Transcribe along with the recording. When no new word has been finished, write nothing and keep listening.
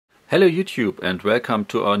Hello YouTube and welcome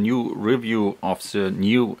to our new review of the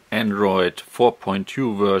new Android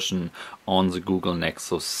 4.2 version on the Google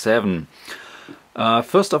Nexus 7.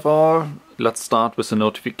 First of all, let's start with the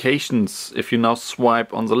notifications. If you now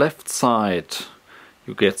swipe on the left side,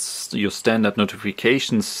 you get your standard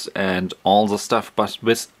notifications and all the stuff, but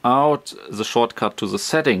without the shortcut to the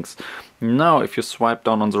settings. Now if you swipe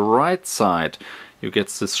down on the right side, you get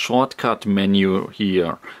this shortcut menu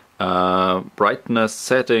here. Brightness,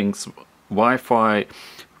 settings, Wi-Fi,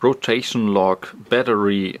 rotation lock,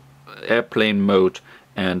 battery, airplane mode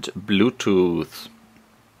and Bluetooth.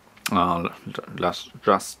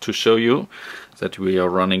 Just to show you that we are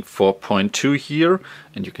running 4.2 here,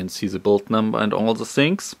 and you can see the build number and all the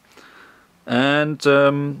things. And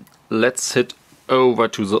let's head over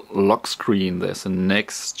to the lock screen. There's a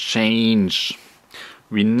next change.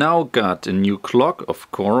 We now got a new clock,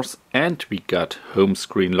 of course, and we got home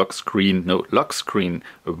screen, lock screen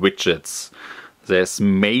widgets. There's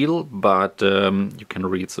mail, but you can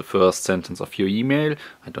read the first sentence of your email.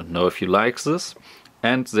 I don't know if you like this.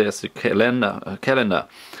 And there's a calendar.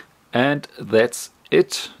 And that's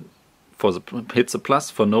it. For the hit the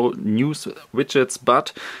plus for no news widgets,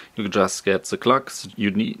 but you just get the clocks,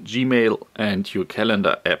 you need Gmail and your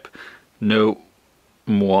calendar app. No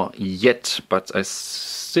more yet, but I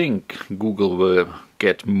think Google will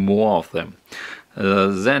get more of them.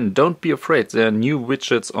 Then don't be afraid, there are new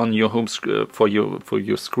widgets on your home for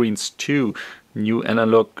your screens too. New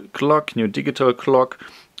analog clock, new digital clock.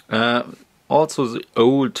 Also the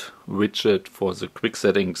old widget for the quick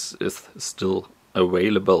settings is still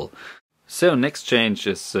available. So next change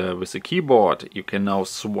is with the keyboard. You can now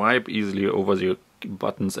swipe easily over your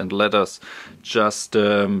buttons and letters just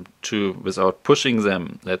without pushing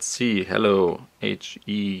them. Let's see, hello,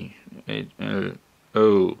 H-E-L-O,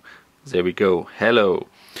 there we go, hello.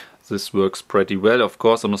 This works pretty well. Of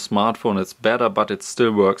course on a smartphone it's better, but it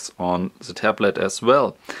still works on the tablet as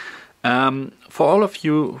well. For all of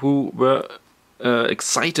you who were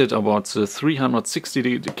excited about the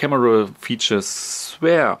 360 camera features,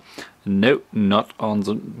 swear, no, not on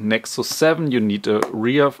the Nexus 7. You need a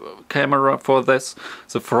rear camera for this.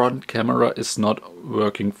 The front camera is not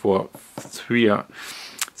working for rear.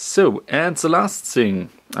 So, and the last thing,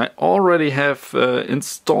 I already have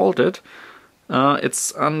installed it.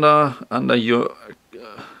 It's under your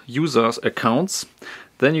users accounts.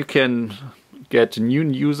 Then you can get a new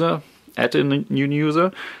user, add a new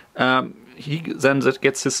user. He then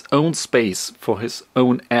gets his own space for his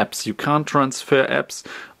own apps. You can't transfer apps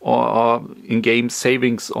or in-game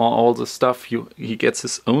savings or all the stuff. He gets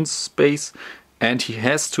his own space and he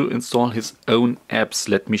has to install his own apps.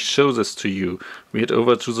 Let me show this to you. We head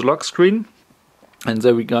over to the lock screen and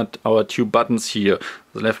there we got our two buttons here.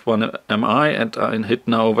 The left one am I, and I hit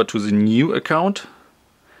now over to the new account.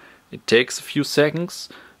 It takes a few seconds.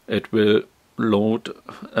 It will load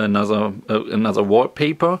another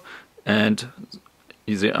wallpaper and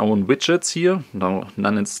their own widgets here. Now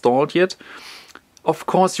none installed yet. Of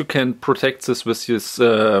course you can protect this with this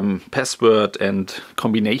password and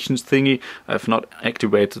combinations thingy. I've not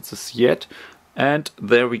activated this yet. And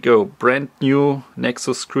there we go, brand new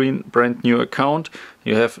Nexus screen, brand new account.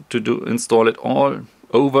 You have to install it all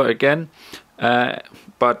over again.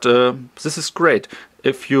 But this is great.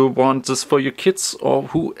 If you want this for your kids or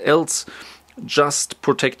who else, just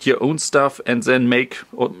protect your own stuff and then make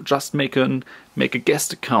a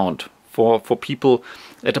guest account for people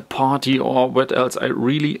at a party or what else. I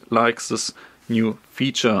really like this new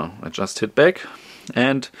feature. I just hit back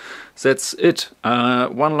and that's it.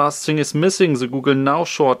 One last thing is missing, the Google Now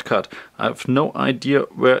shortcut. I have no idea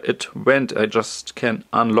where it went. I just can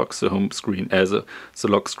unlock the home screen as the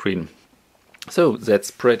lock screen. So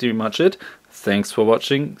that's pretty much it. Thanks for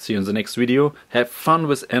watching. See you in the next video. Have fun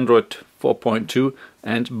with Android 4.2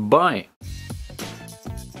 and bye!